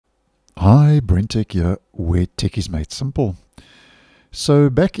Hi, BrenTech here, where tech is made simple. So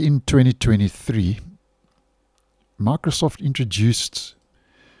back in 2023, Microsoft introduced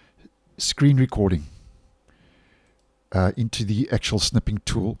screen recording into the actual snipping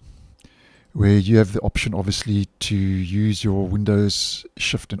tool, where you have the option obviously to use your Windows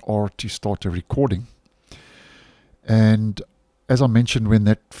Shift and R to start a recording. And as I mentioned, when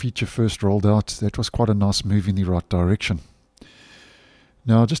that feature first rolled out, that was quite a nice move in the right direction.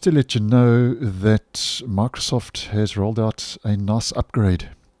 Now, just to let you know that Microsoft has rolled out a nice upgrade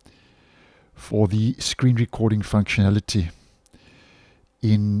for the screen recording functionality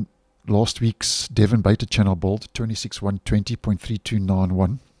in last week's dev and beta channel build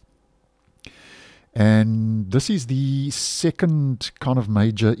 26.120.3291. And this is the second kind of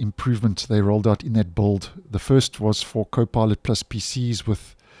major improvement they rolled out in that build. The first was for Copilot Plus PCs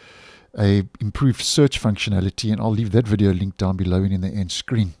with a improved search functionality, and I'll leave that video link down below and in the end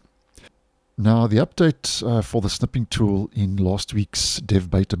screen. Now, the update for the snipping tool in last week's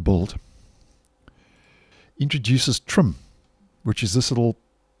dev beta build introduces trim, which is this little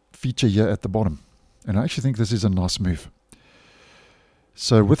feature here at the bottom, and I actually think this is a nice move.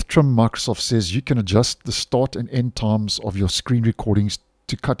 So with trim, Microsoft says you can adjust the start and end times of your screen recordings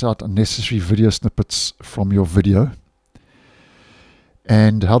to cut out unnecessary video snippets from your video.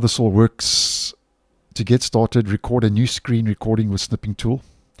 And how this all works: to get started, record a new screen recording with Snipping Tool.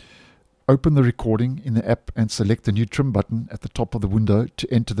 Open the recording in the app and select the new trim button at the top of the window to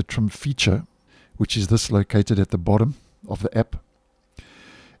enter the trim feature, which is this located at the bottom of the app.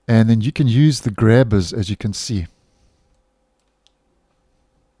 And then you can use the grabbers, as you can see,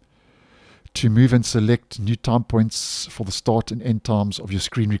 to move and select new time points for the start and end times of your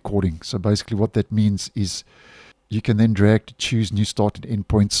screen recording. So basically what that means is you can then drag to choose new start and end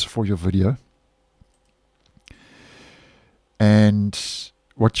points for your video. And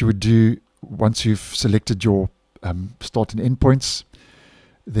what you would do once you've selected your start and end points,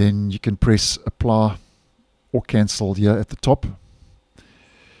 then you can press apply or cancel here at the top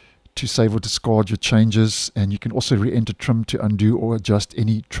to save or discard your changes. And you can also re-enter trim to undo or adjust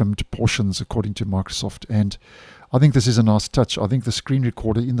any trimmed portions according to Microsoft. And I think this is a nice touch. I think the screen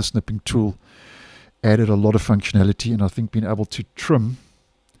recorder in the snipping tool added a lot of functionality, and I think being able to trim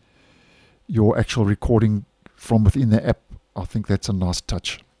your actual recording from within the app, I think that's a nice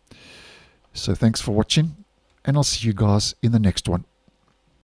touch. So thanks for watching, and I'll see you guys in the next one.